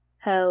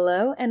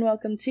Hello, and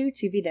welcome to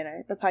TV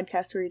Dinner, the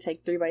podcast where we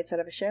take 3 bites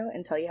out of a show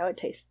and tell you how it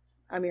tastes.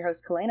 I'm your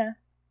host, Kalena.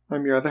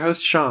 I'm your other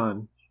host,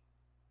 Sean.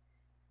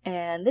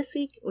 And this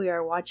week we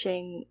are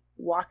watching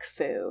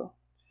Wakfu.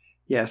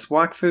 Yes,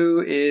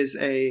 Wakfu is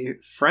a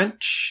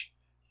French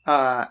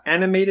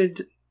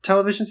animated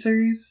television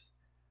series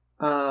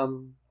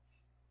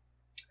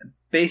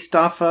based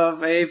off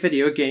of a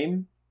video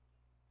game.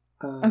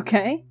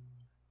 Okay.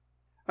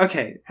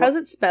 Okay. How's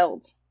it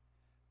spelled?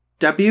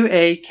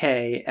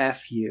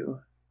 Wakfu.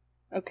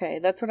 Okay,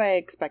 that's what I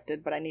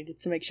expected, but I needed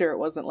to make sure it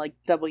wasn't like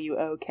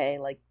WOK,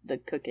 like the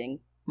cooking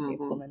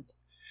implement.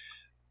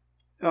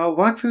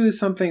 Wakfu is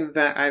something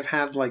that I've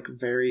had like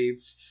very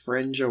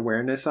fringe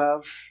awareness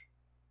of.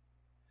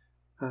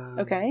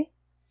 Okay.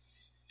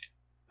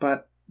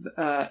 But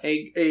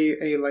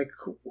a like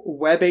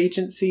web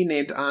agency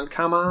named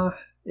Ankama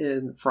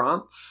in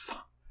France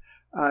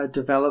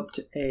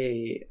developed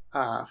a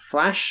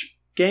Flash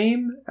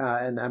game,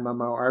 an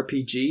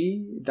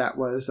MMORPG that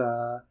was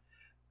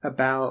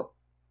about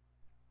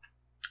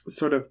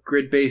sort of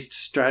grid-based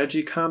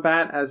strategy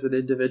combat as an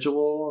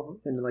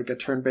individual in like a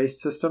turn-based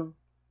system.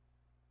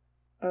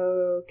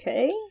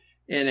 Okay.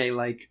 In a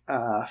like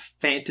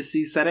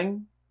fantasy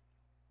setting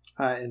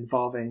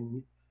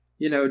involving,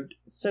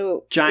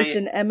 so giant... it's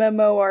an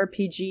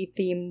MMORPG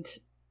themed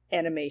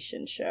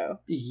animation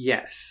show.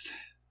 Yes.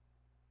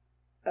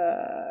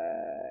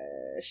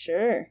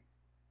 Sure.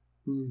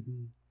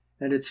 Mm-hmm.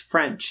 And it's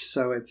French,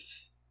 so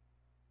it's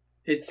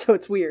so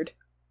it's weird.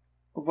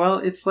 Well,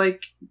 it's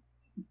like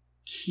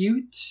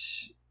cute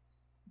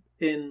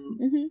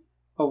in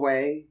a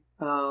way.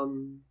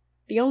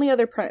 The only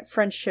other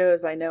French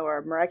shows I know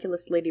are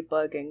Miraculous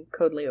Ladybug and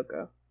Code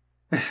Lyoko.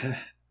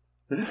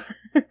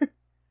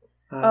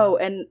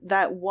 And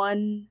that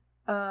one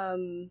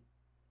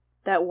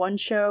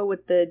show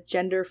with the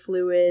gender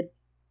fluid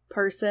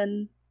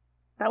person,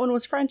 that one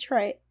was French,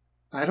 right?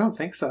 I don't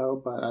think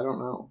so, but I don't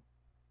know.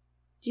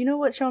 Do you know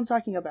what show I'm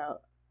talking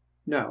about?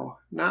 No,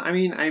 not. I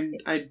mean,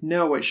 I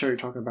know what show you're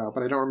talking about,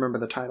 but I don't remember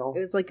the title. It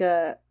was like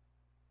a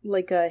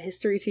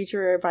history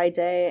teacher by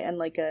day and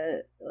like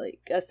a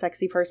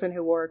sexy person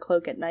who wore a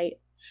cloak at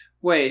night.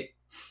 Wait,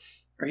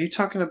 are you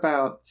talking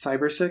about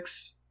Cyber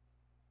 6?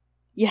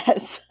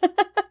 Yes.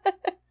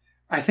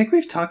 I think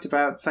we've talked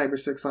about Cyber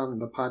 6 on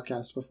the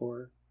podcast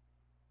before.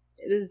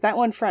 Is that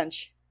one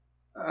French?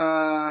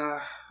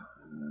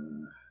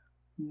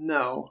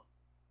 No.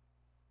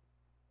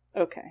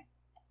 Okay.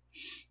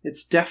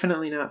 It's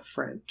definitely not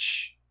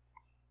French.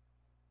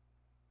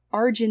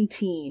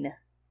 Argentine.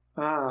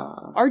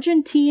 Ah.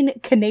 Argentine,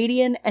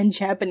 Canadian, and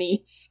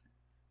Japanese.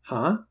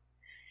 Huh?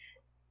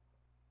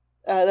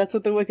 That's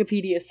what the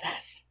Wikipedia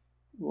says.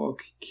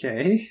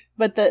 Okay.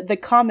 But the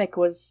comic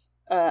was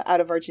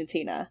out of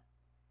Argentina.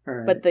 All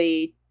right. But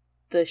the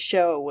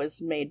show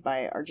was made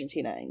by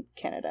Argentina and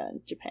Canada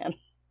and Japan.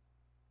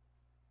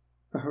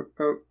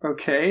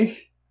 Okay.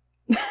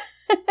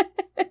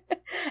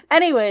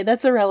 Anyway,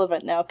 that's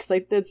irrelevant now, because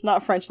it's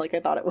not French like I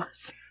thought it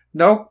was.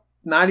 Nope,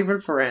 not even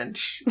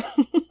French.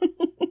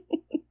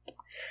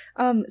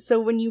 So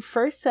when you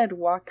first said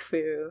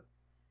Wakfu,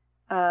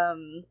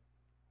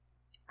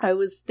 I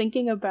was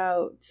thinking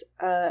about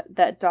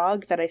that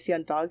dog that I see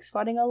on Dog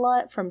Spotting a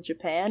lot from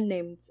Japan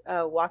named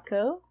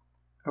Wako.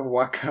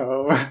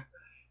 Wako.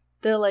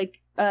 The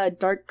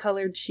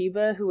dark-colored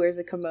Shiba who wears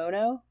a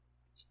kimono.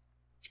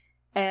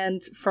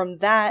 And from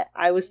that,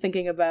 I was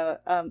thinking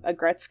about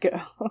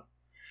Agretzko.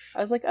 I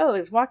was like, oh,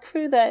 is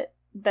Wakfu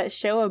that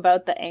show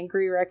about the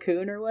angry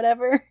raccoon or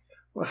whatever?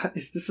 What,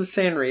 is this a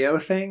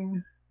Sanrio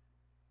thing?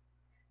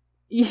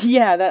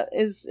 Yeah, that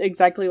is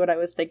exactly what I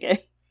was thinking.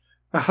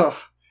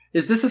 Oh,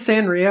 is this a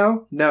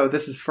Sanrio? No,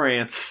 this is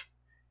France.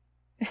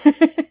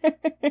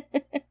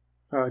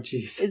 Oh,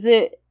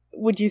 jeez.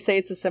 Would you say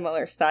it's a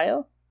similar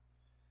style?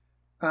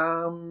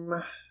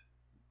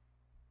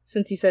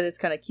 Since you said it's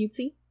kind of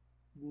cutesy?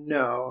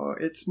 No,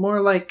 it's more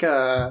like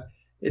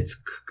it's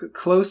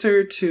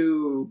closer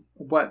to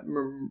what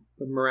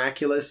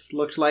Miraculous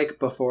looked like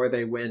before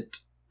they went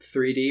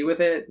 3D with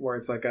it, where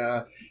it's like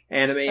a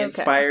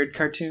anime-inspired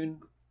cartoon.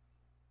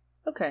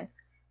 Okay.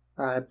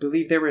 I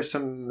believe there were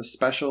some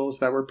specials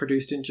that were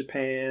produced in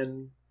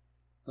Japan.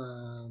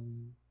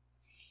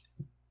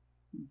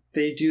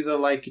 They do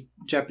the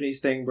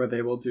Japanese thing where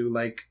they will do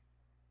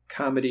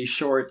comedy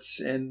shorts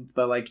in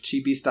the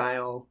chibi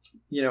style.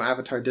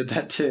 Avatar did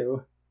that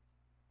too.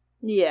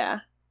 Yeah.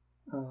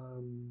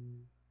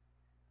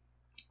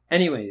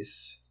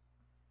 Anyways.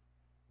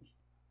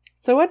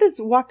 So what is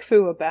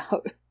Wakfu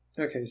about?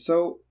 Okay,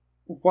 so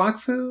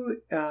Wakfu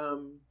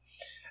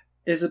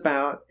is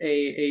about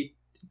a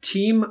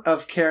team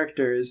of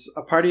characters,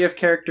 a party of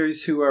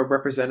characters who are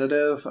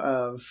representative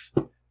of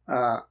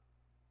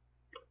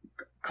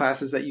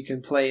classes that you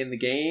can play in the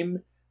game,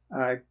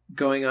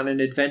 going on an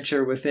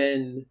adventure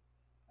within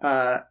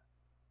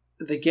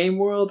the game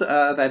world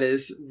that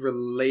is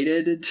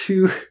related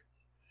to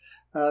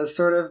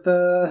sort of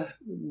the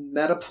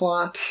meta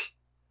plot.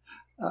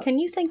 Can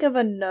you think of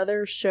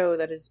another show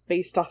that is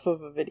based off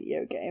of a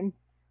video game?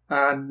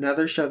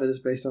 Another show that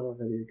is based on a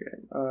video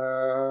game.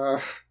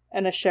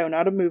 And a show,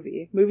 not a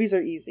movie. Movies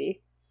are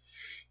easy.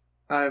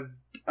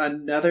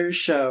 Another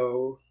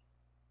show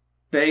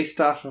based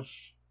off of...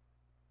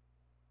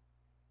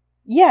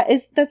 Yeah,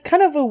 that's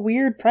kind of a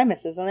weird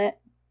premise, isn't it?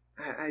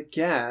 I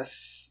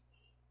guess.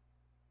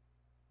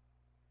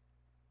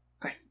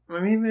 I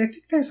think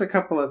there's a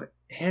couple of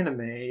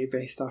anime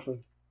based off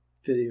of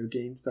video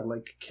games that,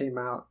 like, came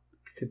out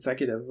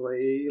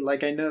consecutively.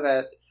 Like, I know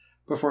that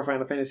before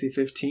Final Fantasy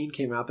 15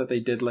 came out that they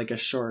did, like, a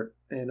short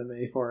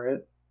anime for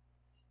it.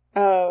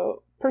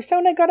 Oh,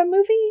 Persona got a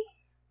movie?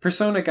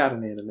 Persona got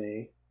an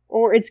anime.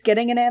 Or it's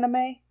getting an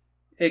anime?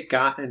 It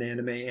got an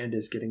anime and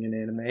is getting an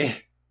anime.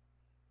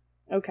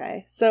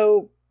 Okay,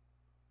 so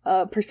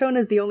Persona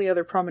is the only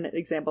other prominent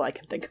example I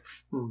can think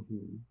of.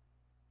 Mm-hmm.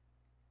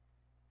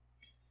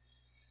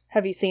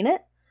 Have you seen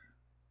it?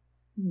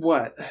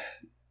 What?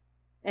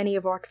 Any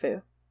of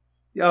Wakfu?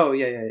 Oh,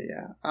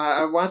 yeah.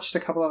 I watched a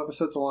couple of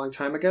episodes a long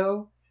time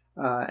ago,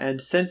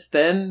 and since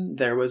then,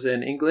 there was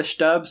an English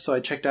dub, so I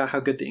checked out how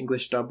good the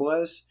English dub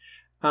was.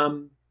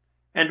 And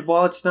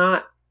while it's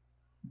not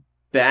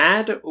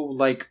bad,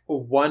 like,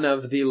 one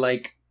of the,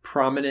 like,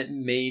 prominent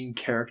main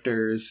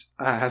characters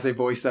has a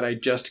voice that I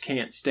just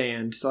can't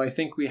stand, so I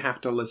think we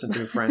have to listen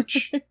to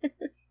French.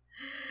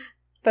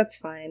 That's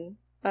fine.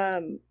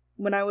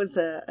 When I was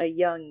a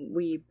young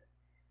weeb,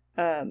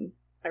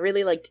 I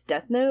really liked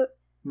Death Note,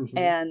 Mm-hmm.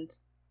 and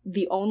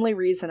the only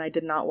reason I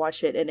did not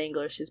watch it in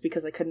English is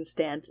because I couldn't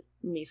stand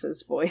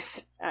Misa's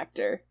voice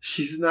actor.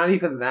 She's not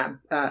even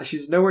that...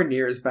 she's nowhere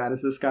near as bad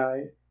as this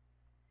guy.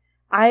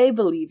 I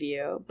believe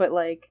you, but,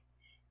 like,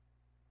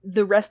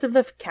 the rest of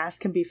the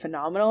cast can be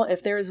phenomenal.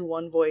 If there is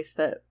one voice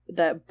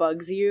that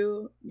bugs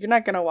you, you're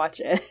not gonna watch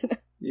it.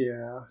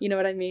 Yeah. You know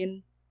what I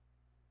mean?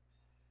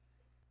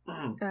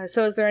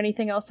 So is there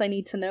anything else I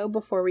need to know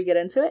before we get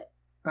into it?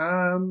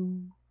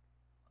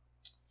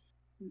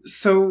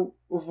 So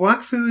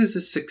Wakfu is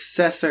a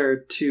successor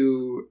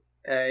to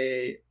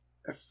a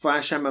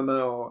Flash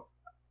MMO,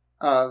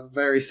 a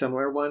very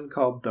similar one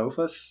called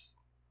Dofus.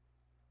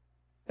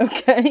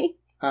 Okay.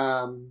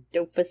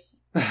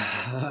 Dofus.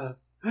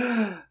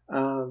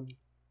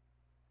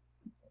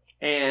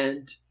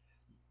 And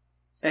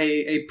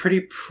a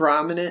pretty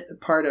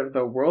prominent part of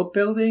the world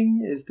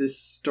building is this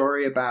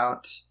story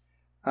about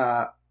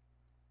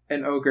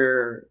an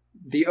ogre,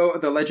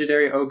 the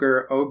legendary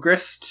ogre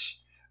Ogrist,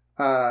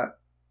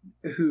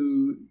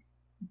 who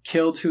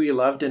killed who he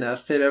loved in a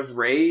fit of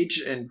rage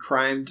and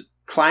climbed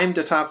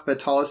atop the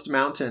tallest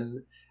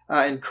mountain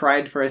and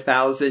cried for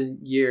 1,000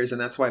 years,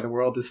 and that's why the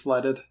world is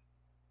flooded.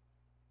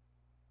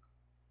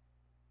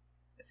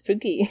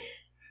 Spooky.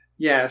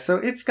 Yeah, so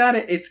it's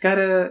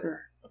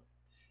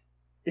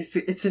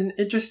an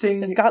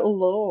interesting... It's got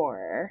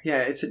lore. Yeah,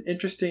 it's an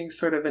interesting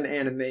sort of an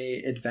anime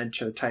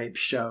adventure type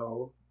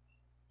show.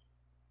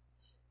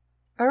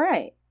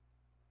 Alright.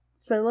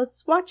 So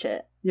let's watch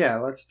it. Yeah,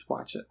 let's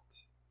watch it.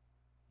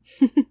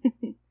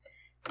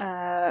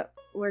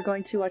 We're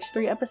going to watch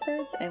 3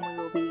 episodes, and we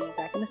will be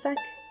back in a sec.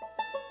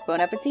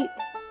 Bon appetit!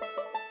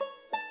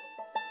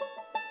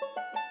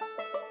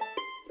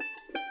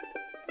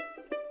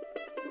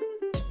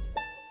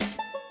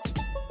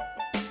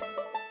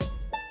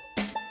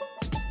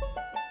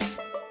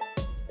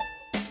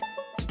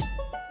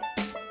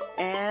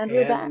 And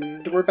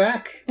we're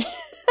back.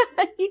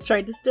 You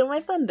tried to steal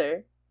my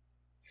thunder.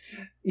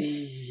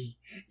 You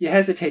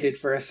hesitated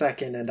for a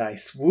second, and I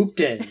swooped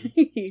in.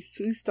 You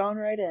swoosed on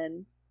right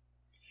in.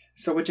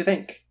 So what'd you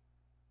think?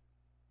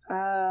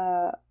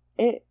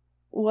 It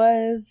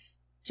was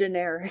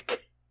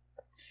generic.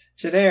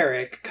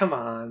 Generic? Come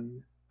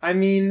on. I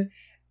mean,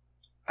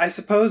 I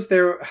suppose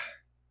there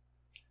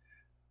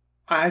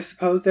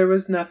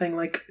was nothing,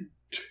 like,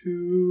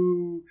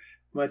 too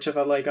much of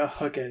a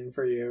hook in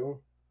for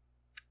you.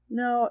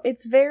 No,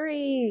 it's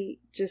very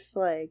just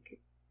like,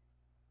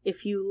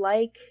 if you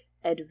like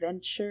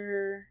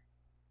adventure,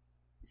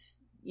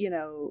 you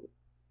know,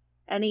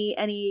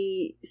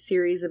 any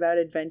series about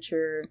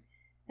adventure,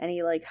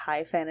 any like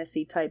high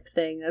fantasy type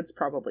thing, that's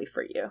probably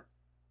for you.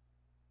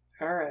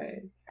 All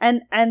right.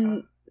 And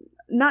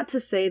not to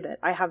say that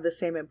I have the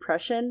same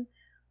impression,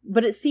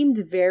 but it seemed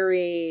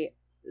very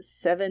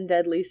Seven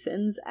Deadly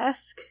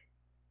Sins-esque.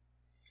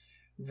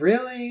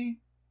 Really?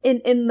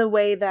 In the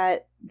way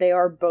that they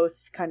are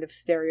both kind of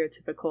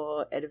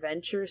stereotypical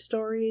adventure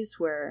stories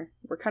where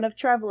we're kind of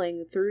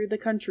traveling through the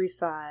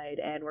countryside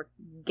and we're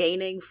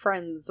gaining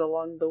friends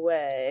along the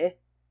way.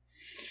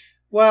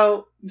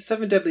 Well,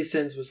 Seven Deadly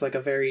Sins was like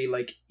a very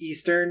like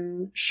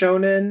Eastern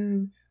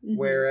shonen, mm-hmm.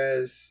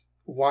 Whereas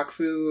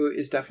Wakfu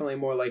is definitely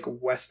more like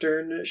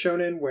Western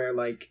shonen, where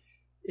like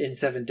in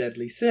Seven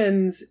Deadly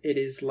Sins it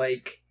is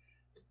like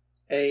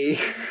a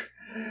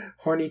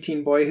horny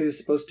teen boy who's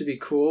supposed to be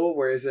cool,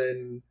 whereas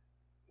in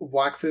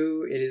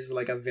Wakfu it is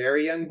like a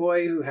very young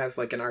boy who has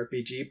like an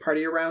RPG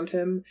party around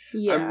him.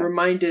 Yeah. I'm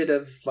reminded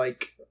of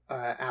like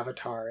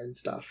Avatar and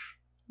stuff.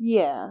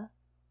 Yeah.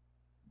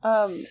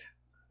 Do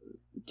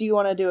you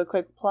want to do a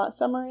quick plot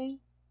summary?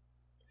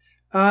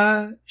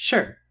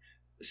 Sure.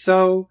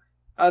 So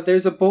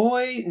there's a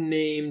boy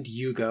named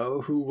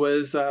Yugo who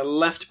was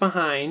left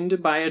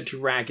behind by a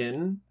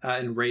dragon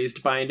and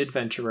raised by an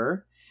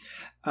adventurer.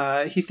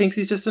 He thinks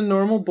he's just a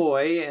normal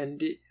boy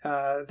and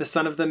the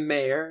son of the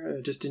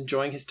mayor, just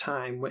enjoying his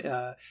time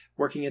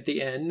working at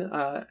the inn,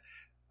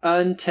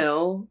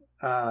 until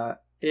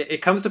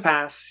it comes to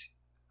pass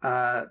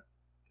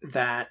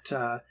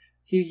that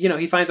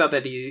he finds out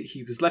that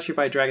he was left here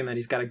by a dragon, that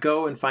he's got to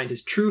go and find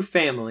his true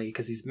family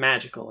because he's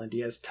magical and he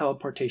has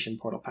teleportation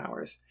portal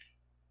powers.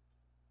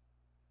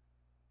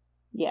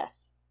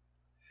 Yes.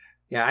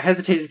 Yeah, I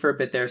hesitated for a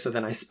bit there, so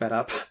then I sped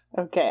up.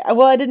 Okay.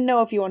 Well, I didn't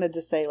know if you wanted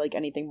to say like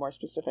anything more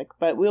specific,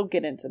 but we'll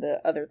get into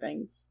the other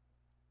things.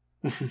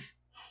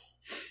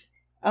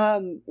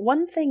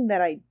 One thing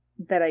that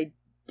I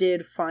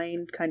did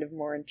find kind of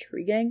more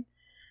intriguing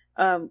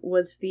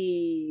was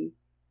the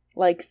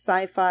like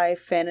sci-fi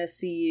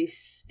fantasy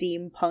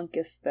steampunk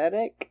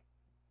aesthetic.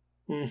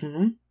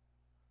 Mm-hmm.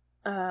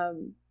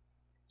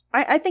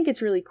 I think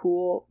it's really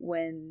cool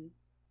when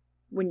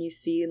you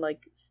see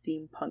like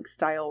steampunk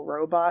style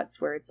robots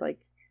where it's like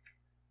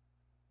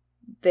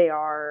they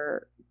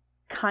are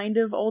kind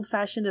of old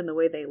fashioned in the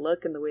way they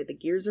look and the way the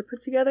gears are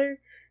put together,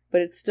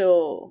 but it's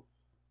still,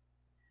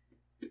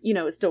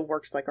 it still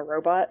works like a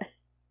robot.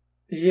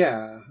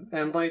 Yeah,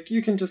 and like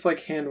you can just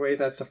like hand wave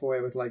that stuff away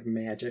with like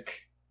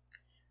magic.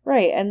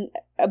 Right,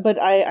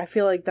 but I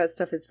feel like that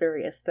stuff is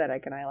very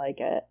aesthetic and I like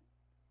it.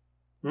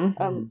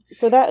 Mm-hmm.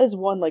 So that is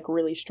one like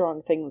really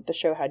strong thing that the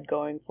show had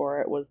going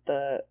for it, was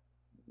the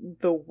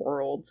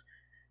world.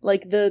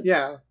 Like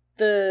there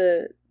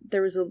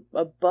was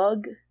a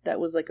bug that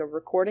was like a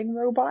recording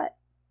robot.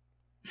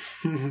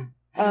 And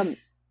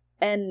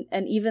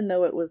even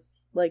though it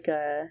was like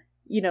a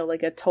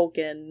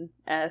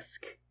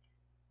Tolkien-esque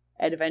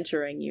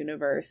adventuring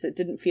universe, it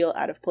didn't feel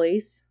out of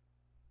place.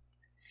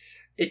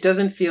 It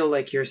doesn't feel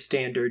like your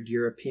standard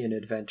European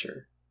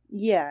adventure.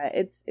 Yeah,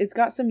 it's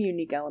got some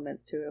unique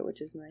elements to it,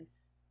 which is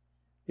nice.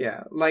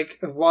 Yeah, like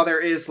while there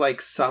is like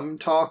some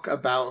talk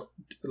about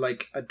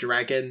like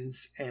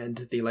dragons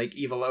and the like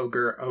evil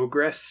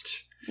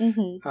ogress,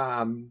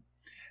 Mm-hmm.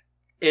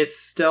 It's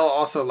still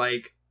also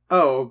like,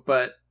 oh,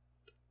 but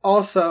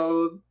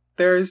also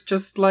there's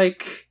just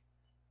like,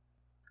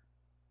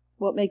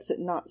 what makes it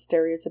not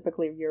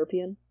stereotypically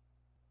European?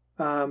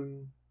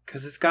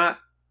 because it's got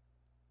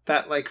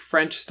that like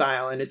French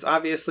style, and it's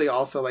obviously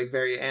also like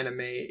very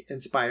anime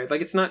inspired.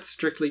 Like it's not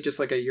strictly just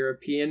like a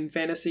European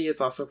fantasy,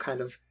 it's also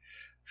kind of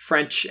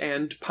French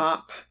and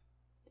pop.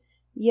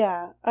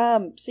 Yeah.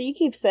 So you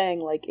keep saying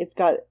like it's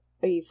got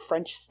a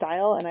French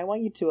style, and I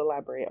want you to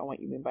elaborate on what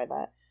you mean by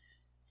that.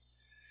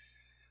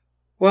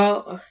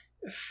 Well,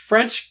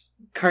 French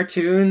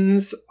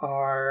cartoons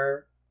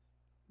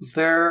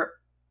they're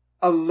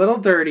a little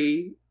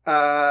dirty.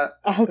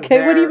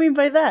 Okay, what do you mean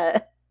by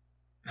that?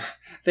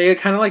 They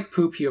kind of like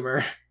poop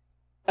humor.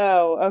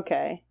 Oh,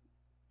 okay.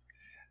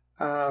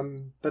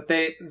 But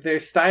they're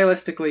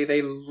stylistically,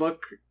 they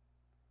look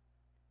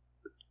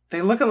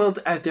a little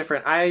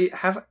different.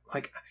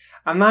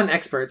 I'm not an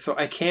expert, so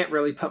I can't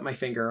really put my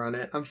finger on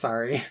it. I'm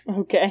sorry.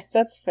 Okay,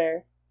 that's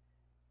fair.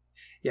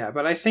 Yeah,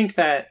 but I think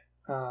that,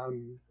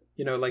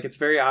 like it's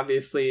very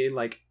obviously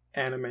like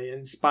anime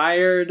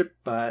inspired,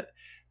 but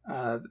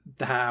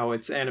how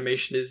its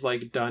animation is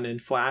like done in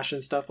Flash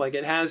and stuff, like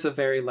it has a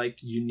very like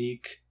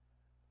unique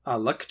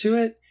look to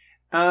it.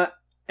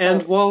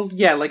 Well,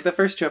 yeah, like the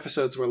first 2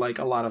 episodes were like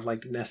a lot of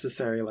like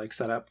necessary like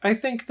setup. I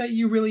think that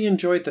you really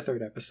enjoyed the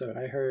 3rd episode.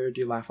 I heard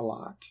you laugh a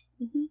lot.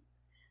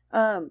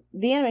 Mm-hmm.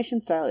 The animation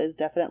style is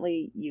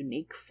definitely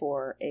unique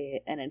for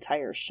an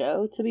entire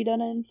show to be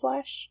done in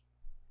Flash.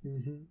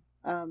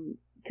 Mm-hmm.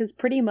 Because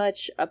pretty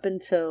much up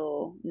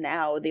until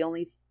now, the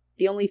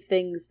only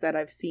things that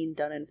I've seen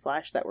done in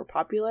Flash that were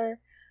popular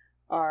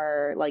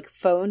are like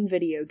phone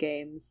video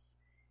games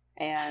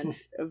and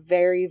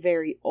very,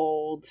 very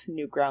old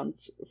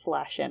Newgrounds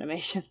Flash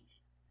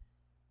animations.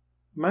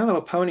 My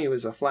Little Pony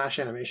was a Flash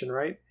animation,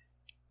 right?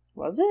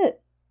 Was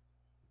it?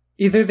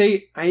 Either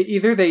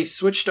they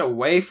switched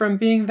away from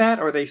being that,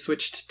 or they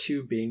switched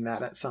to being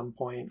that at some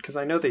point, because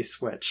I know they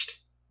switched.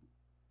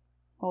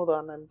 Hold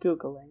on, I'm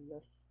Googling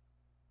this.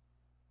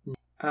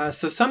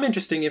 So some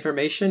interesting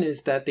information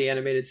is that the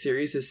animated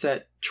series is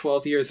set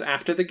 12 years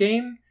after the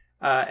game,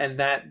 and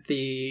that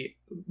the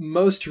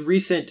most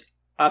recent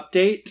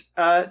update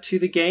to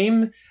the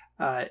game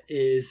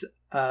is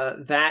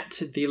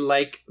that the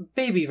like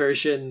baby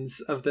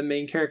versions of the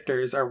main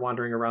characters are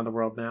wandering around the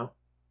world now.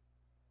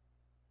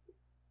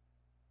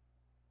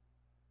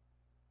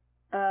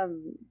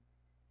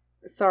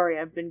 Sorry,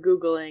 I've been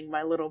Googling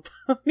My Little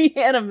Pony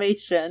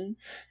animation.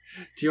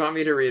 Do you want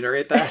me to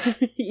reiterate that?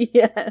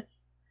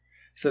 Yes.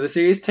 So the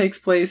series takes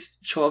place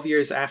 12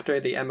 years after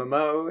the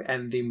MMO,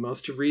 and the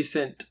most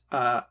recent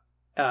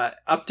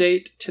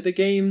update to the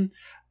game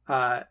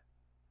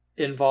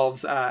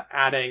involves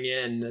adding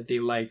in the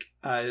like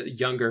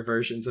younger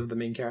versions of the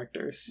main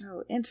characters.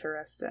 Oh,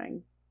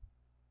 interesting.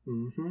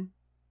 Mm-hmm.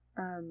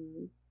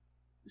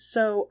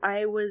 So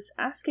I was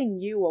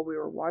asking you while we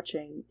were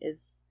watching,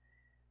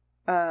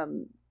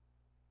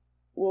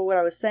 well, what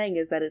I was saying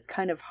is that it's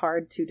kind of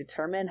hard to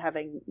determine,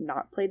 having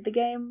not played the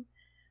game,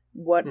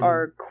 what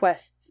are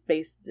quests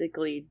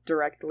basically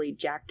directly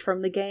jacked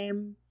from the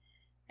game,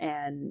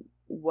 and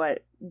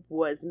what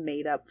was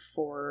made up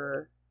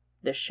for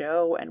the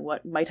show, and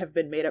what might have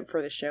been made up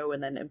for the show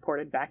and then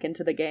imported back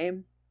into the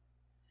game.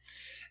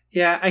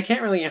 Yeah, I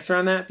can't really answer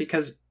on that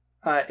because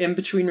in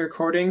between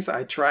recordings,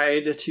 I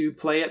tried to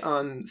play it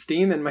on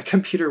Steam and my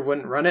computer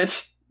wouldn't run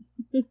it.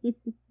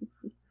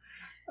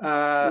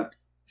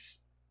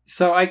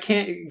 So I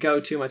can't go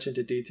too much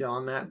into detail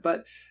on that,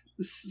 but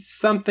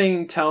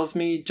something tells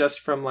me just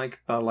from like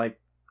the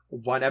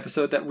one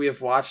episode that we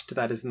have watched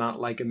that is not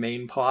like a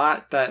main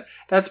plot,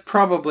 that's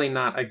probably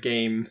not a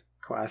game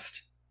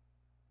quest.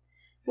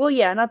 Well,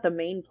 yeah, not the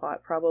main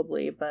plot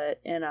probably, but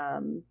in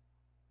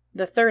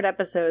the third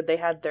episode they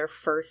had their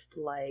first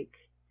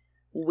like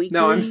weekly...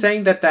 No, I'm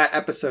saying that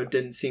episode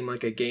didn't seem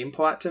like a game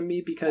plot to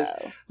me because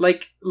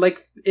like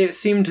it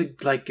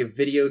seemed like a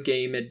video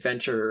game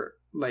adventure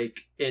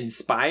like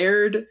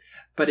inspired,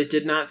 but it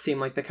did not seem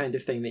like the kind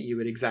of thing that you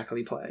would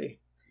exactly play.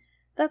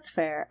 That's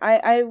fair.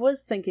 I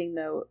was thinking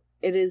though,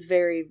 it is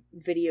very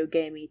video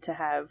gamey to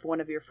have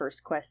one of your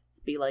first quests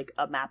be like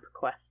a map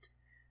quest.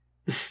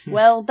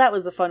 Well, that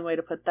was a fun way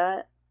to put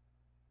that.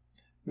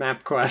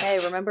 Map quest.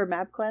 Hey, remember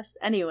Map Quest?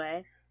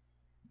 Anyway.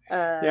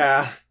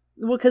 Yeah.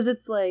 Well, because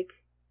it's like,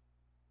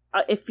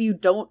 if you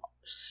don't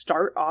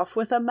start off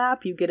with a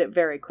map, you get it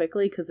very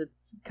quickly, because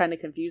it's kind of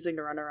confusing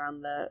to run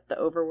around the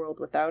overworld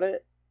without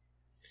it.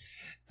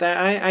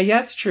 Yeah,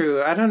 it's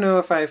true. I don't know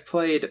if I've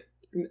played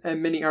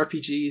many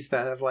RPGs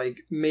that have like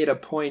made a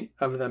point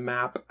of the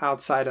map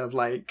outside of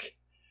like,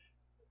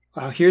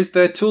 oh, here's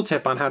the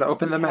tooltip on how to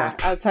open the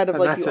map. Outside of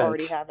like you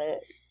already have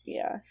it.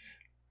 Yeah.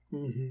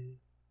 Mm-hmm.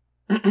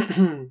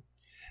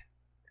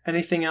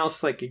 Anything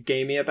else like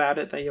gamey about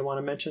it that you want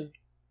to mention?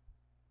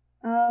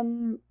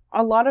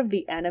 A lot of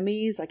the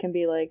enemies, I can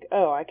be like,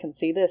 oh, I can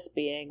see this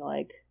being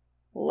like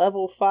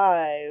level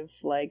 5,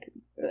 like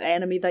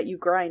enemy that you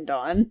grind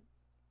on.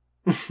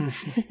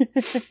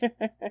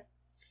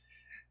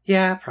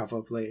 Yeah,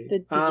 probably.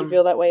 Did you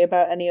feel that way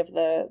about any of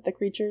the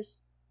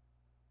creatures?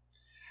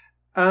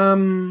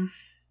 Probably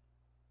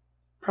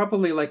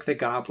like the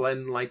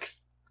goblin, like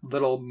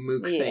little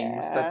mook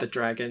things that the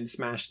dragon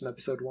smashed in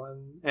episode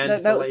 1,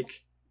 and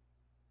like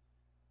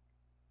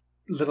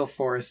little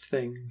forest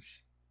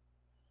things.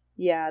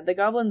 Yeah, the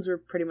goblins were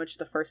pretty much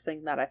the first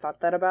thing that I thought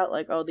that about.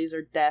 Like, oh, these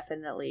are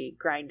definitely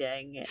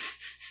grinding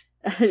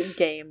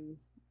game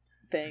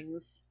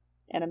things,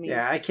 enemies.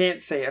 Yeah, I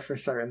can't say it for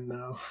certain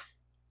though.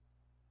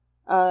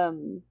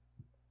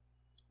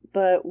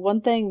 But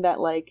one thing that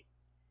like,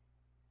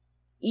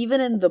 even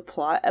in the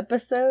plot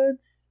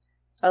episodes,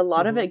 a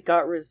lot of it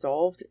got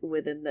resolved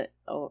within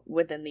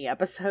the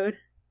episode.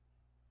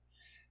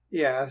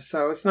 Yeah,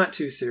 so it's not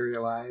too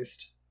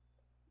serialized.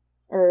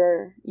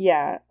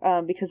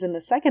 Because in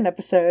the second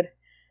episode,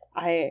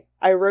 I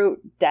wrote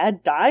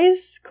 "Dad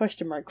dies?" ?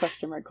 And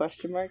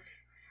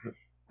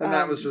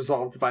that was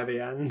resolved by the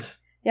end.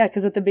 Yeah,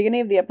 because at the beginning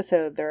of the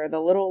episode, there are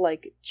the little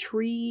like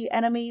tree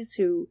enemies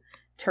who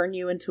turn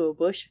you into a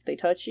bush if they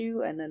touch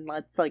you, and then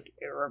that's like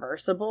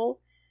irreversible.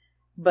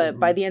 But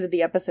by the end of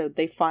the episode,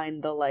 they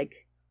find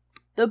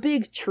the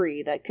big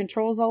tree that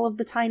controls all of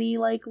the tiny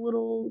like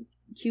little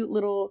cute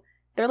little.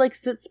 They're like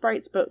soot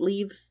sprites, but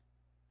leaves.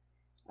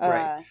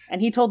 Right.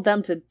 And he told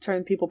them to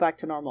turn people back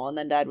to normal, and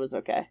then Dad was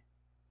okay.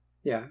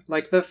 Yeah,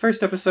 like the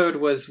first episode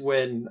was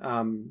when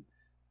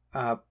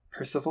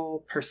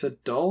Percival?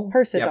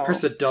 Yeah,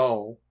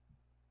 Percival.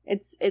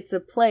 It's a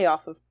play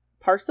off of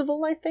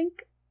Parzival, I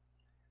think.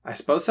 I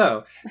suppose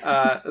so.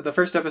 The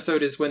first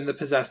episode is when the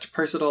possessed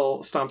Percival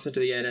stomps into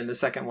the inn, and the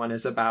second one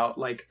is about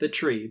like the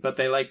tree, but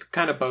they like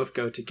kind of both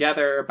go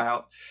together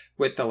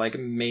with the like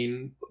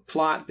main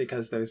plot,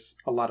 because there's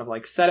a lot of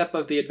like setup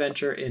of the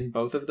adventure in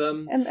both of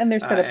them, and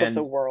there's setup of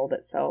the world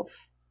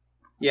itself.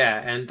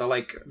 Yeah, and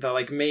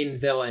the main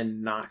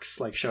villain Nox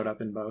like showed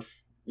up in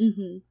both.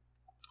 Mm-hmm.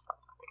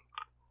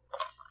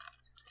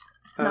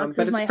 Nox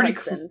is my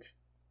husband.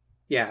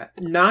 Yeah,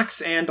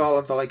 Nox and all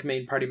of the like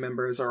main party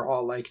members are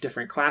all like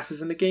different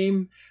classes in the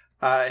game.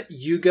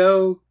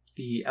 Yugo,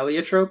 the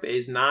Eliotrope,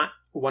 is not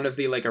one of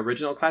the like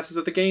original classes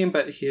of the game,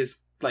 but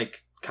his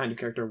like kind of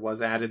character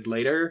was added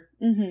later,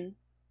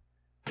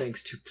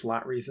 thanks to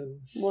plot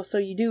reasons. Well, so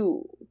you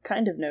do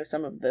kind of know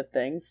some of the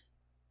things.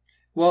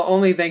 Well,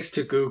 only thanks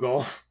to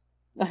Google.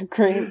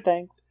 Great,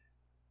 thanks.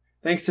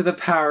 Thanks to the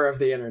power of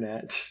the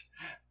internet.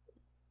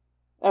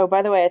 Oh,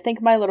 by the way, I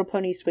think My Little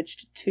Pony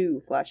switched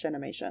to Flash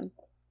animation.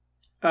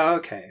 Oh,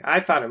 okay. I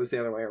thought it was the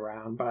other way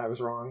around, but I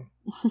was wrong.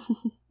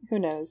 Who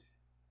knows?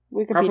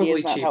 Wikipedia Probably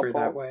is not cheaper helpful.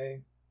 that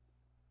way.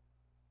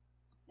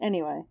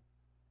 Anyway.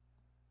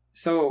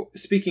 So,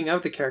 speaking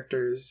of the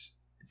characters,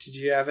 did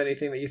you have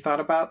anything that you thought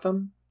about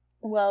them?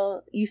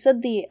 Well, you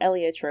said the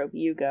Eliotrope,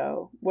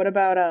 Yugo. What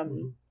about,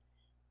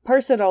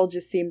 Percival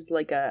just seems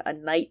like a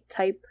knight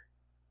type.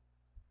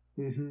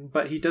 Mm-hmm.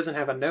 But he doesn't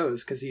have a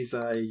nose, because he's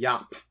a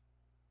Yop.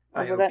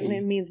 Oh, well, that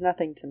means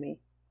nothing to me.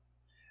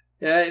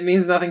 Yeah, it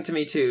means nothing to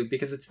me too,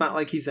 because it's not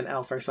like he's an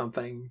elf or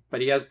something,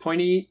 but he has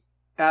pointy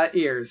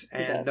ears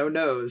and no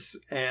nose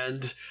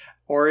and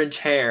orange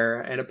hair,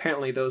 and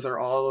apparently those are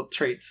all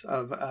traits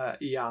of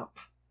Eop.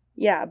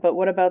 Yeah, but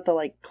what about the,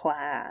 like,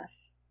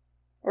 class?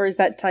 Or is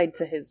that tied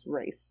to his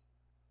race?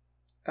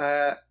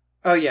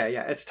 Oh yeah,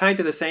 it's tied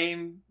to the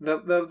same.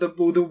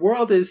 The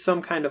world is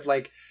some kind of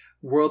like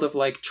world of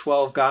like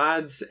 12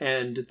 gods,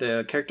 and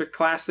the character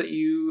class that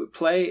you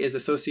play is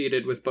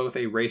associated with both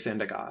a race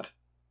and a god.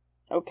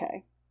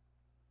 Okay.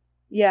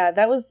 Yeah,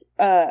 that was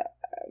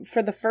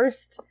for the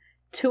first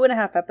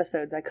 2.5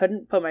 episodes, I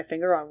couldn't put my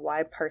finger on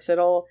why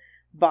Parsidol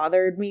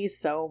bothered me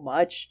so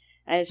much.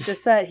 And it's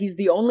just that he's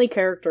the only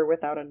character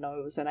without a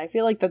nose, and I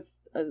feel like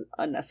that's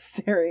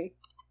unnecessary.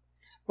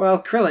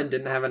 Well, Krillin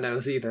didn't have a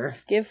nose either.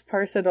 Give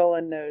Parsidol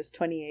a nose,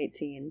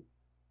 2018.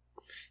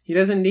 He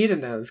doesn't need a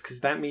nose,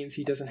 because that means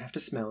he doesn't have to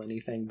smell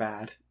anything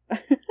bad.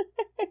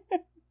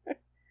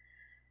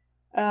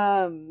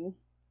 And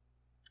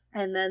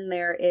then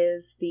there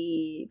is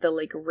the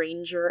like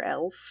ranger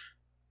elf.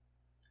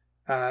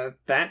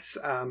 That's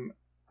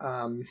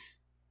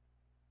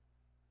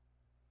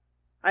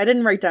I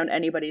didn't write down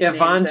anybody's names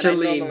that I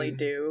normally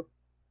do.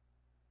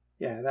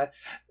 Yeah, that.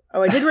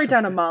 Oh, I did write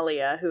down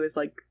Amalia, who is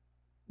like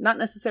not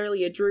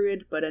necessarily a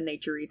druid, but a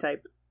nature-y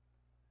type.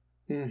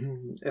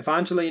 Mm-hmm.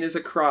 Evangeline is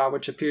a Craw,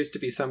 which appears to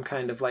be some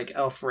kind of like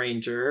elf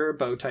ranger,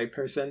 bow type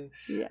person.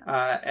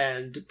 Yeah.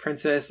 And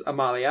Princess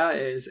Amalia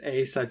is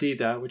a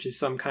Sadida, which is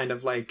some kind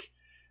of like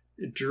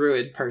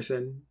druid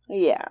person.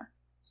 Yeah.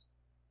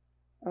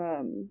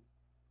 And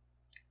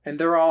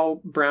they're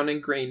all brown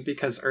and green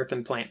because earth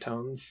and plant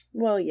tones.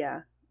 Well,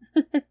 yeah.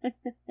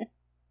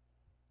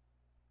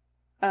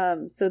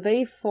 So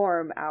they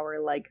form our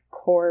like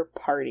core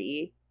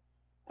party.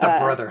 The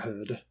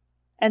Brotherhood.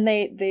 And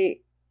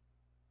they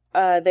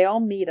all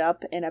meet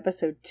up in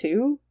episode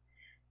 2.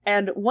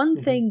 And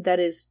one thing that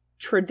is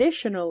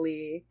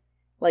traditionally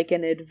like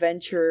an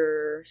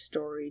adventure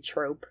story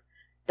trope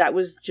that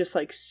was just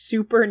like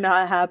super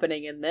not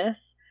happening in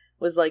this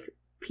was like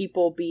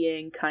people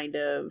being kind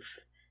of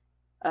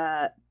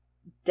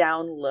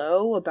down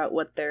low about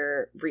what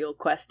their real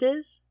quest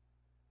is.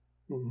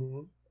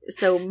 Mm-hmm.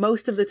 So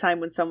most of the time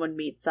when someone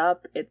meets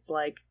up, it's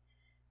like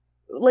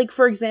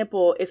for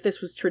example, if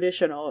this was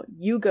traditional,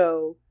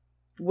 Yugo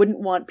wouldn't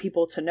want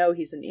people to know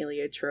he's an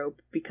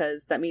Heliotrope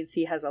because that means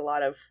he has a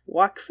lot of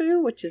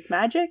Wakfu, which is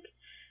magic,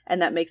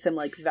 and that makes him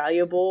like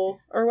valuable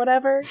or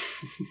whatever.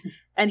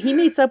 And he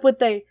meets up with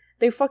they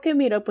fucking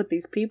meet up with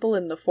these people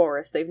in the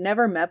forest they've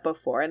never met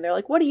before, and they're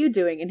like, "What are you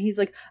doing?" And he's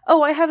like,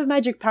 "Oh, I have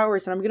magic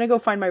powers and I'm gonna go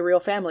find my real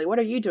family. What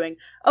are you doing?"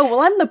 "Oh, well,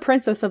 I'm the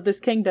princess of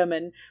this kingdom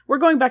and we're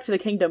going back to the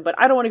kingdom, but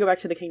I don't want to go back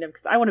to the kingdom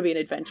because I want to be an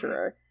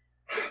adventurer."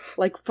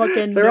 Like,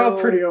 fucking They're all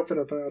pretty open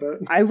about it.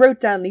 I wrote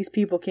down these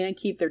people can't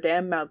keep their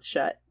damn mouths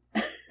shut.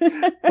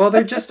 Well,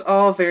 they're just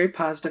all very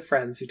positive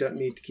friends who don't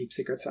need to keep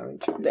secrets on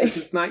each other. This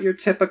is not your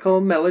typical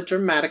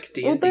melodramatic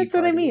D&D Well, that's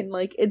party. what I mean.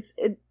 Like, it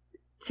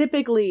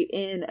typically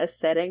in a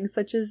setting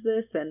such as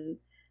this and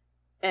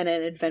an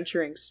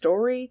adventuring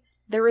story,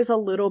 there is a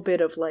little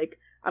bit of like,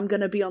 I'm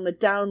gonna be on the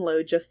down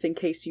low just in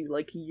case you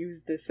like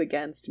use this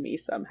against me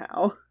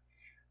somehow.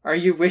 Are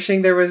you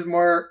wishing there was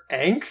more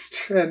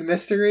angst and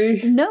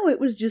mystery? No, it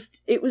was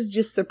just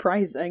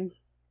surprising.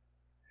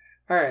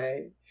 All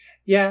right.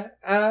 Yeah,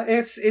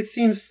 it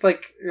seems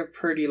like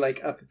pretty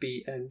like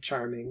upbeat and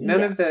charming.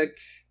 None of the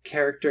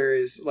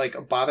characters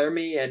like bother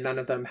me, and none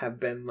of them have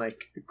been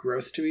like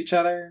gross to each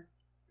other.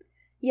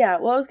 Yeah,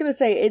 well, I was gonna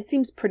say it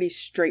seems pretty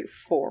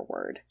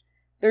straightforward.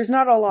 There's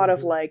not a lot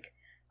of like,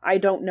 I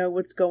don't know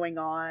what's going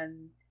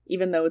on,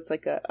 even though it's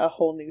like a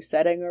whole new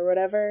setting or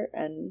whatever.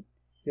 And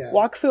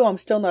Wakfu, I'm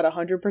still not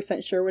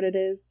 100% sure what it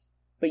is,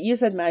 but you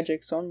said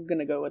magic, so I'm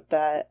gonna go with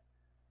that.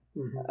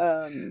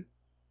 Mm-hmm.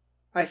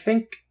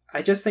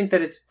 I just think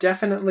that it's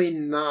definitely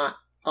not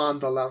on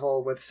the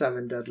level with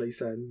Seven Deadly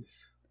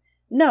Sins.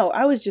 No,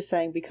 I was just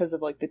saying because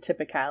of like the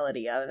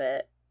typicality of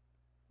it.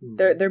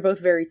 They're both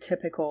very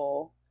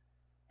typical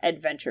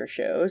adventure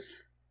shows,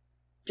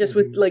 just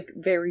with like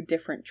very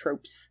different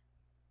tropes.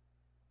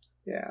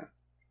 Yeah.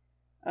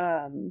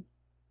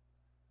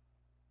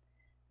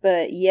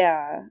 But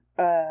yeah,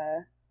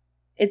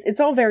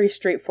 it's all very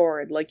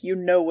straightforward. Like, you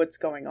know what's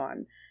going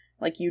on.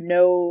 Like, you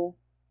know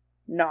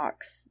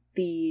Nox,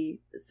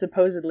 the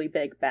supposedly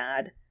big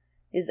bad,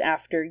 is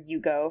after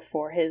Yugo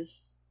for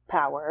his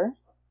power.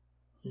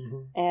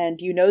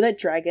 And you know that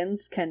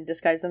dragons can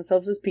disguise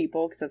themselves as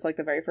people, because that's like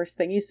the very first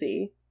thing you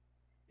see.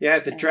 Yeah,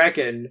 the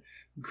dragon,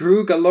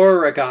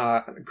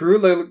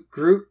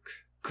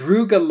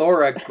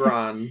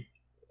 Grugaloragron.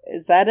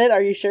 Is that it?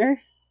 Are you sure?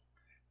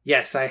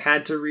 Yes, I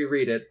had to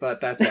reread it, but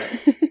that's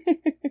it.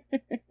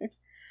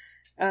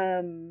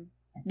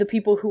 The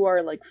people who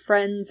are like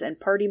friends and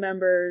party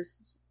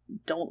members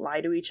don't lie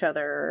to each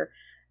other,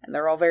 and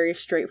they're all very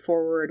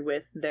straightforward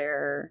with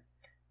their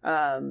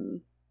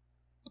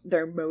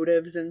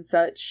motives and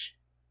such.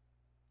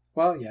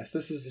 Well, yes,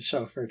 this is a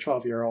show for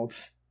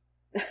 12-year-olds.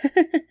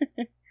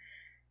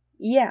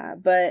 Yeah,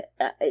 but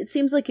it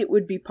seems like it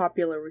would be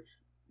popular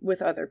with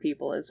with other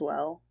people as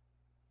well.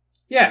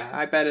 Yeah,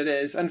 I bet it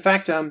is. In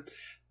fact,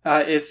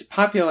 it's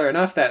popular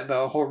enough that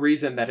the whole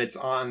reason that it's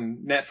on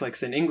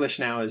Netflix in English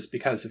now is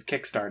because of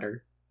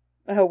Kickstarter.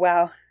 Oh,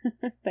 wow.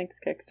 Thanks,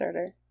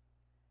 Kickstarter.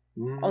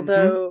 Mm-hmm.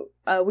 Although,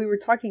 we were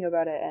talking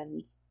about it,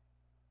 and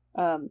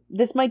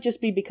this might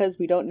just be because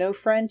we don't know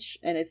French,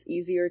 and it's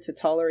easier to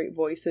tolerate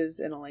voices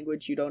in a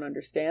language you don't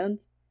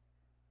understand.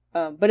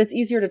 But it's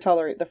easier to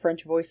tolerate the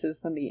French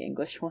voices than the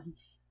English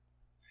ones.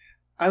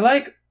 I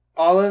like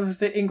all of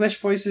the English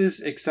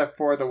voices except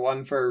for the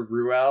one for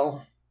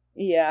Ruel.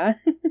 Yeah.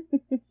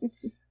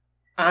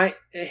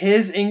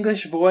 His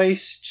English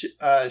voice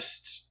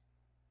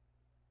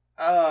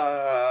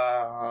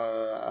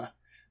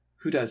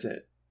who does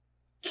it?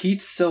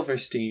 Keith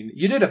Silverstein.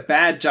 You did a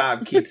bad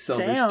job, Keith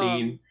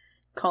Silverstein. Damn.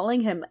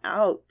 Calling him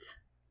out.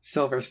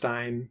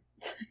 Silverstein.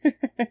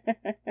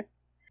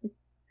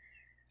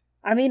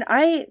 I mean,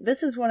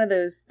 this is one of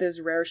those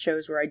rare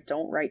shows where I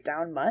don't write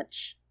down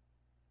much.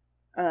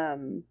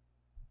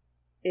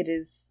 It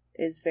is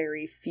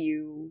very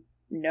few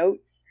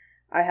notes.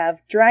 I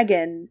have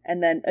dragon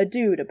and then a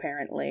dude,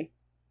 apparently.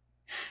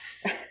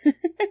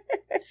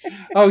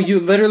 Oh, you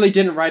literally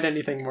didn't write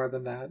anything more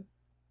than that.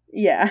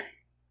 Yeah.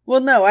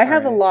 Well, no, I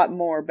have right. a lot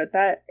more, but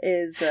that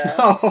is...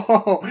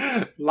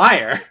 Oh,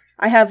 liar.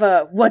 I have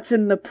a what's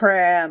in the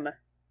pram.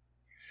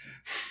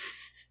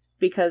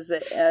 Because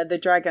the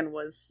dragon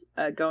was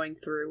going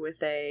through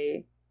with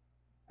a...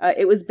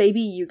 it was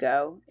baby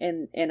Yugo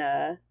in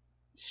a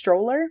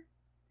stroller.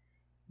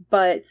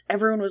 But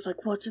everyone was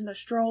like, what's in the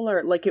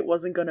stroller? Like, it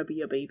wasn't gonna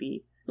be a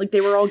baby. Like, they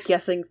were all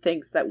guessing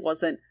things that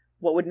wasn't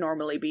what would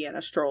normally be in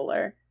a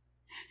stroller.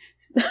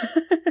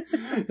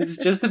 It's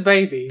just a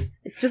baby.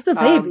 It's just a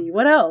baby.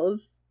 What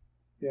else?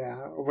 Yeah.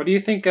 What do you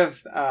think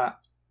of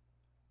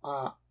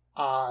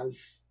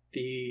Oz,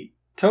 the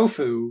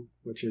tofu,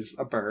 which is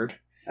a bird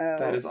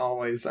that is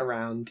always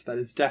around? That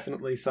is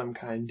definitely some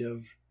kind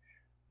of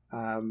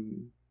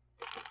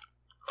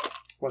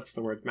what's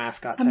the word?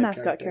 Mascot type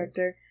mascot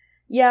character.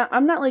 Yeah,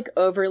 I'm not like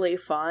overly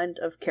fond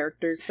of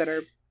characters that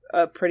are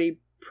pretty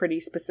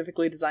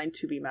specifically designed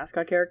to be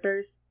mascot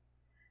characters.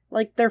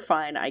 Like, they're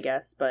fine, I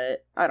guess,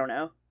 but I don't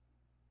know.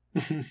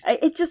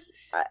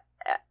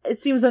 It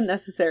seems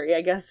unnecessary,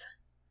 I guess.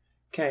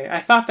 Okay, I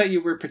thought that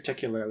you were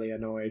particularly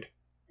annoyed.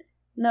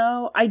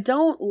 No, I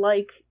don't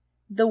like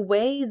the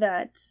way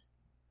that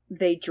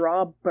they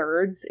draw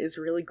birds is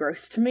really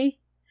gross to me.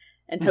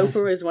 And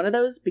tofu is one of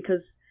those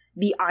because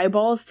the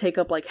eyeballs take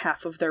up like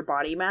half of their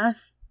body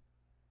mass.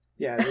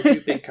 Yeah, they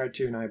do big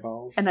cartoon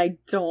eyeballs. And I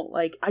don't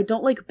like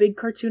big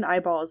cartoon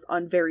eyeballs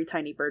on very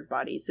tiny bird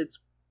bodies. It's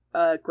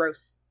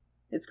gross.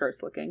 It's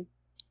gross looking.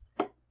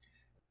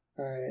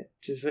 Alright.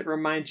 Does it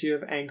remind you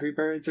of Angry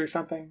Birds or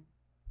something?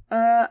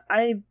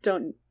 I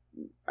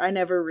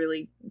never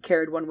really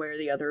cared one way or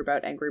the other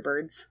about Angry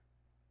Birds.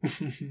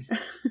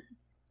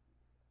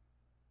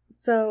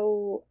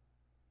 So,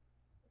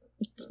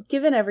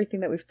 given everything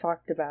that we've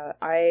talked about,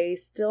 I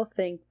still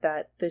think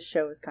that this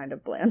show is kind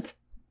of bland.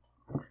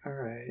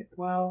 Alright.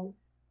 Well,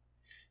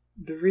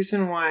 the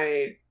reason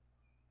why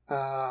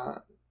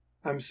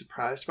I'm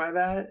surprised by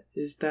that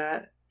is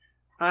that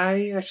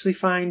I actually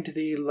find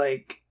the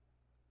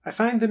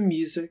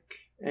music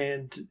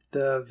and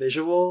the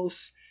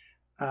visuals,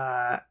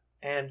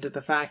 and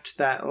the fact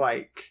that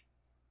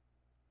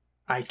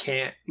I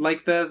can't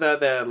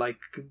the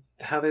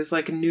how there's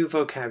new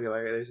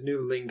vocabulary, there's new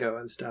lingo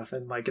and stuff,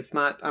 and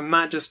I'm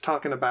not just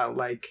talking about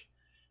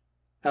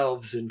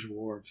elves and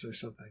dwarves or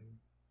something.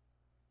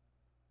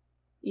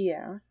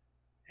 Yeah.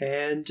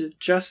 And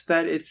just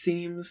that it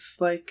seems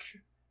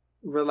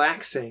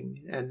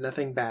relaxing and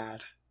nothing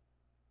bad.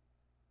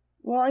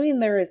 Well, I mean,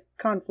 there is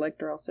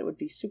conflict, or else it would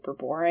be super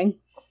boring.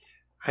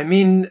 I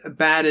mean,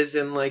 bad is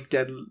in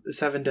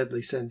Seven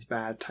Deadly Sins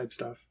bad type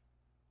stuff.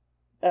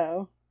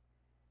 Oh.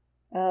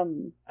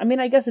 I mean,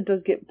 I guess it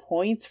does get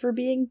points for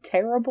being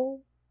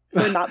terrible.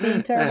 For not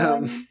being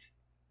terrible.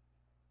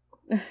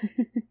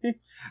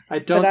 I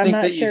don't think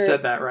that you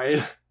said that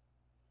right.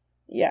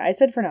 Yeah, I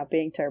said for not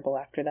being terrible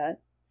after that.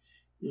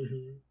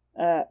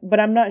 Mm-hmm. But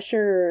I'm not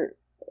sure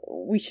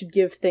we should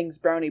give things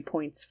brownie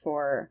points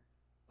for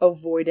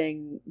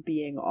avoiding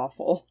being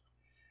awful.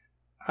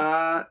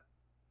 No,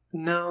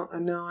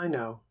 I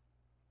know.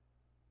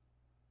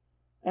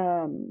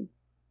 I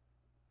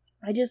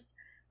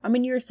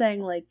mean, you were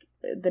saying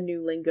the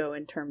new lingo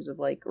in terms of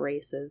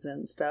races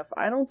and stuff.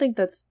 I don't think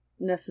that's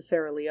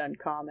necessarily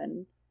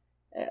uncommon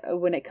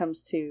when it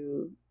comes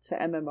to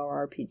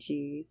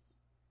MMORPGs.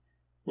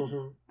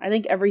 Mm-hmm. I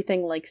think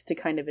everything likes to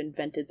kind of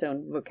invent its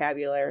own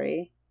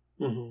vocabulary.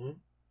 Mm-hmm.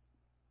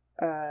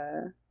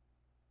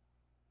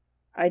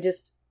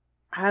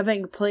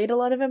 Having played a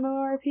lot of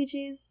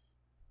MMORPGs,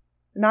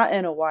 not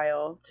in a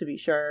while, to be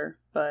sure,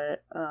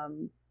 but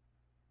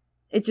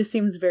it just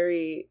seems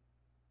very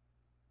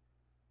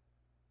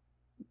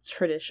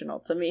traditional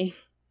to me.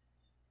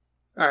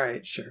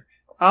 Alright, sure.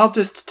 I'll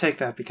just take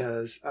that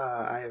because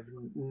I have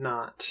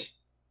not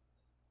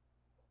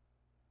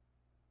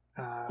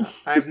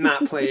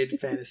played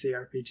fantasy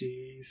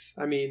RPGs.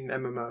 I mean,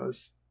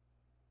 MMOs.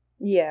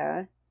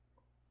 Yeah.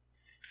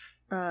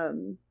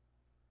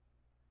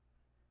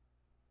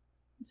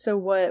 So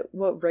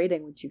what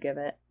rating would you give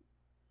it?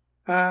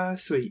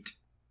 Sweet.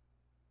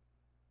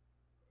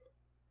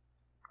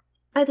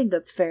 I think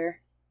that's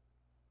fair.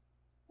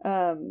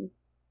 Bland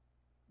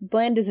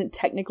isn't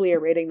technically a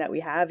rating that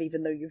we have,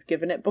 even though you've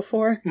given it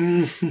before.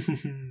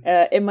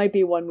 It might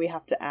be one we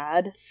have to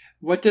add.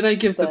 What did I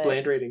give the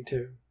bland rating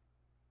to?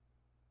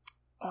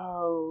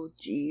 Oh,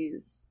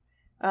 jeez.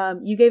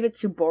 You gave it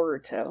to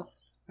Boruto.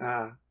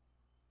 Ah.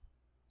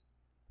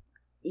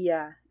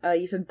 Yeah,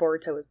 you said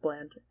Boruto was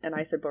bland, and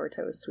I said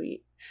Boruto was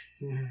sweet.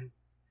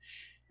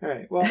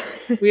 Alright, well,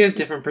 we have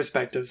different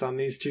perspectives on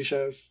these two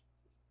shows.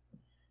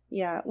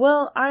 Yeah,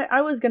 well,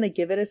 I was gonna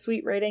give it a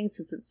sweet rating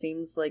since it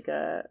seems like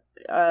a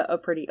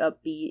pretty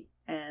upbeat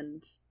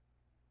and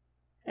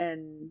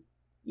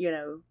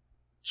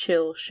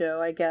chill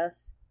show, I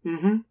guess.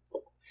 Mm-hmm.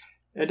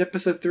 And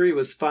episode 3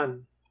 was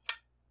fun.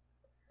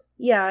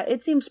 Yeah,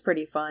 it seems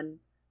pretty fun.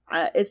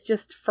 It's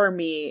just, for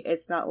me,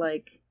 it's not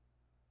like...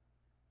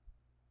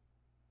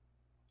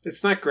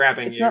 It's not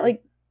grabbing you. It's not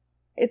like...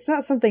 It's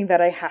not something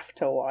that I have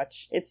to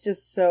watch. It's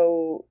just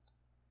so...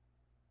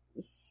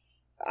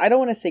 I don't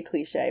want to say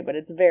cliche, but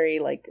it's very,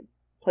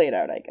 played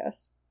out, I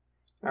guess.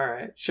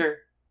 Alright, sure.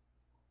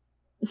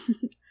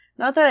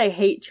 Not that I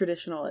hate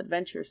traditional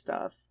adventure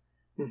stuff.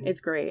 Mm-hmm.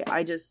 It's great.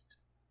 I just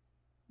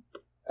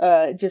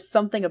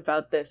something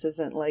about this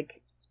isn't,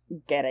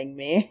 getting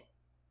me.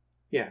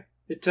 Yeah,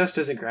 it just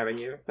isn't grabbing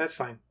you. That's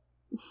fine.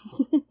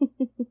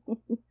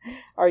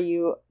 Are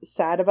you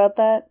sad about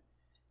that?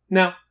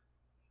 No.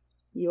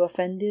 You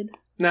offended?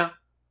 No.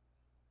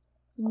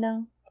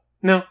 No.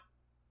 No.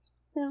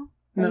 No.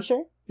 No. Are you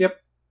sure?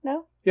 Yep.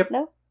 No? Yep.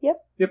 No?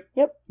 Yep. Yep.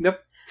 Yep.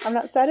 Yep. I'm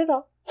not sad at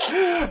all.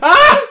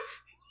 Ah!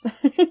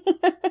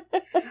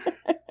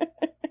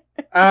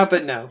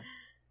 But no.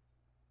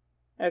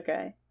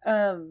 Okay.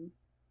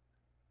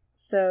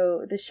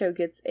 So the show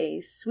gets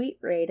a sweet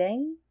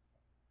rating.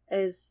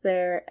 Is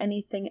there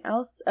anything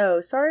else? Oh,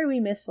 sorry we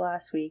missed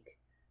last week.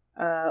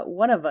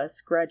 One of us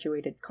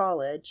graduated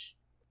college.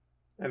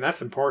 And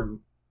that's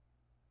important.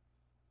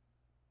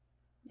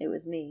 It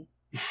was me.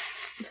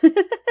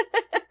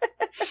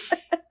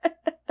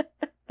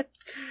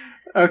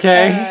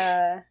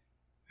 Okay.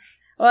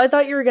 Well, I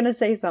thought you were going to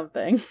say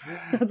something.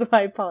 That's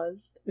why I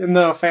paused.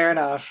 No, fair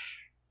enough.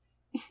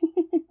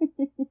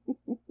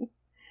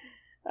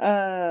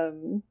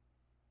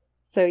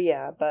 So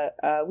yeah, but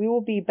we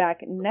will be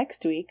back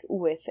next week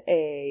with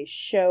a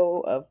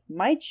show of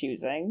my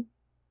choosing.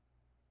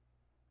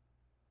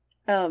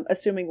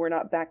 Assuming we're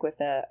not back with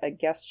a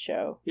guest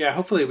show. Yeah,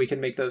 hopefully we can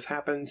make those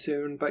happen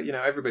soon, but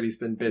everybody's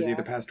been busy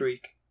the past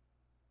week.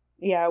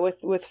 Yeah,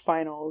 with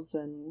finals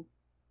and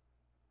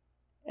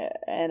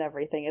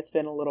everything, it's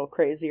been a little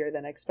crazier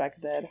than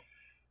expected.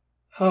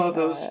 Oh,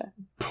 those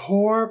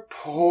poor,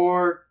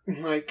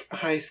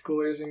 high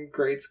schoolers and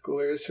grade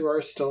schoolers who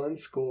are still in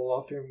school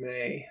all through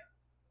May.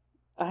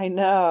 I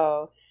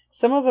know.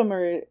 Some of them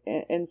are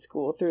in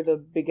school through the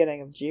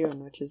beginning of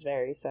June, which is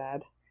very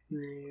sad.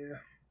 Yeah.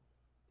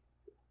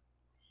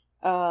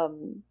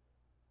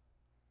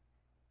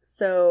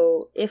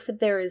 So if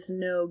there is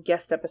no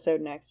guest episode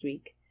next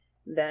week,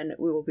 then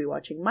we will be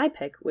watching my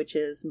pick, which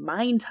is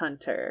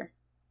Mindhunter.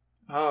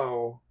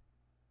 Oh.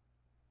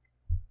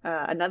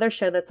 Another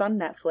show that's on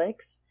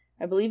Netflix.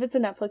 I believe it's a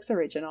Netflix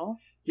original.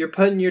 You're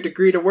putting your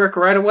degree to work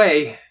right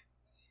away.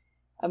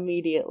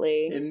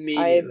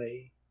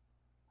 Immediately.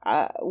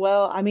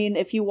 Well, I mean,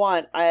 if you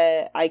want,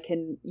 I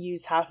can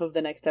use half of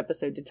the next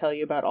episode to tell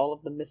you about all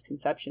of the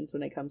misconceptions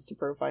when it comes to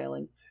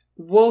profiling.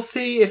 We'll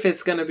see if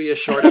it's going to be a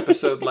short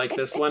episode like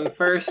this one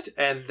first,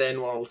 and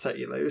then we'll set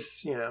you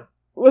loose,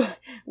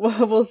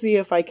 We'll see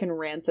if I can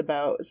rant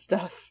about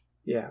stuff.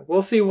 Yeah,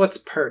 we'll see what's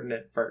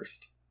pertinent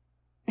first.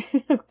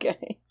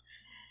 Okay.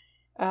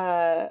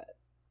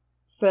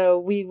 So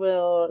we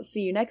will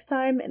see you next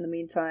time. In the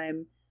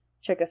meantime,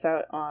 check us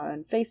out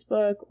on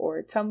Facebook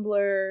or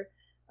Tumblr.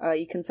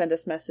 You can send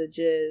us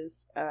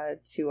messages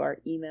to our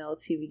email,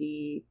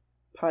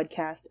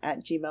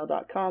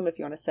 tvdpodcast@gmail.com, if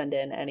you want to send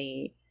in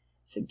any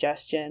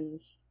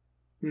suggestions.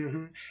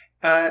 Mm-hmm.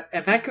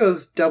 And that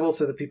goes double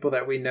to the people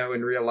that we know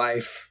in real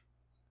life.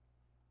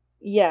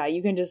 Yeah,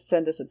 you can just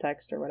send us a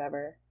text or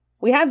whatever.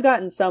 We have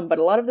gotten some, but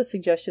a lot of the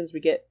suggestions we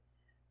get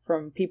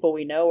from people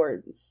we know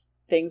are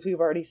things we've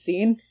already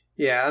seen.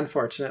 Yeah,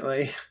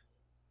 unfortunately.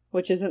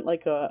 Which isn't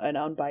like an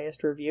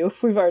unbiased review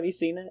if we've already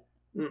seen it.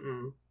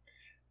 Mm-mm.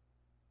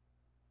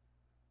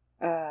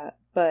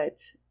 But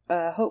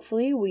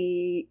hopefully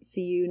we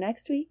see you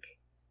next week.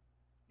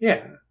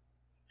 Yeah.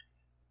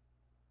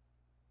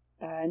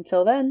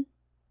 Until then,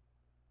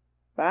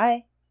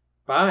 bye.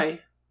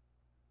 Bye.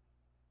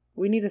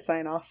 We need to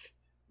sign off.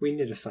 We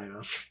need to sign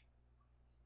off.